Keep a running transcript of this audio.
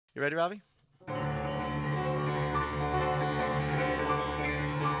You ready, Robbie?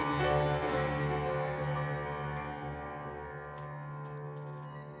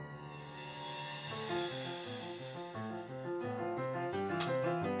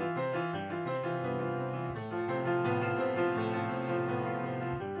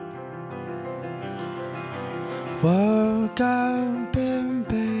 Woke up in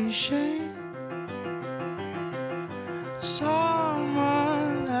Beijing,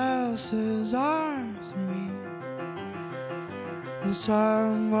 someone else's arms me, in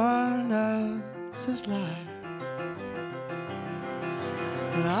someone else's life.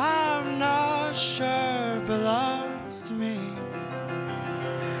 And I'm not sure it belongs to me.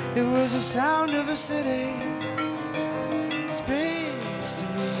 It was the sound of a city speaks to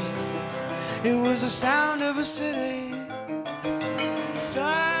me. It was the sound of a city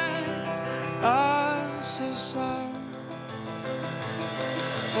sang us a song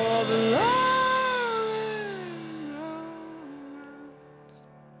for the lonely moments.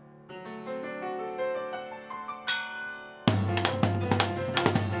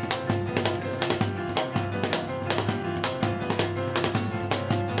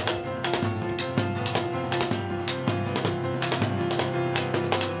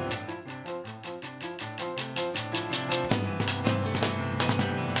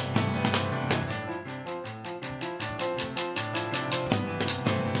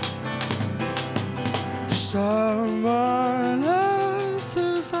 Someone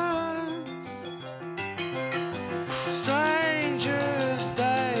else's eyes, strangers,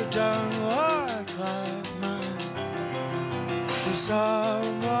 they don't look like mine. To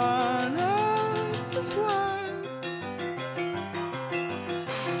someone else's words,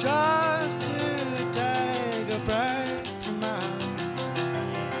 just to take a break from mine.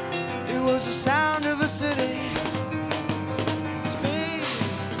 It was the sound of a city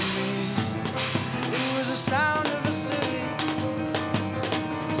speaks to me. It was the sound of a city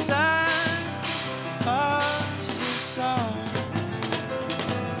sang us a song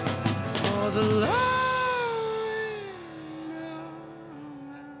for the lonely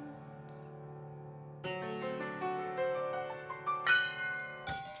moments.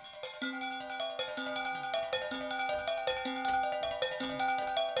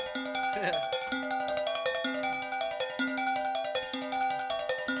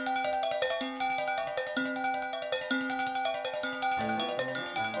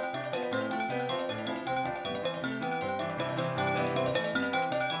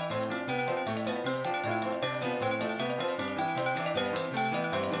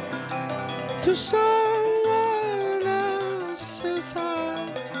 To someone else's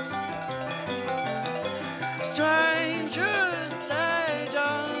eyes, strangers, they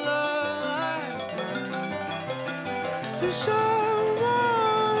don't look like mine. To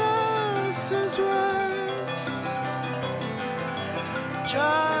someone else's words,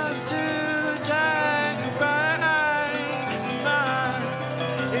 just to take a break from mine.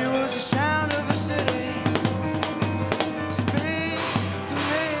 It was the sound of a city speaks to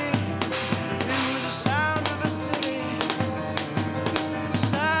me. It was the sound of a city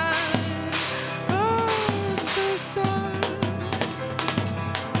sang us a song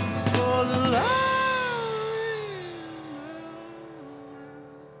for the lonely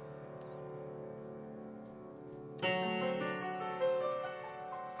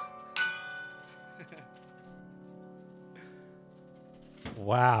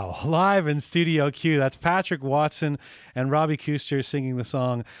Wow. Live in Studio Q. That's Patrick Watson and Robbie Kuster singing the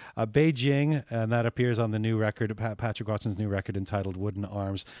song Beijing, and that appears on the new record, Patrick Watson's new record entitled Wooden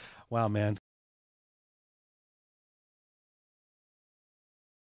Arms. Wow, man.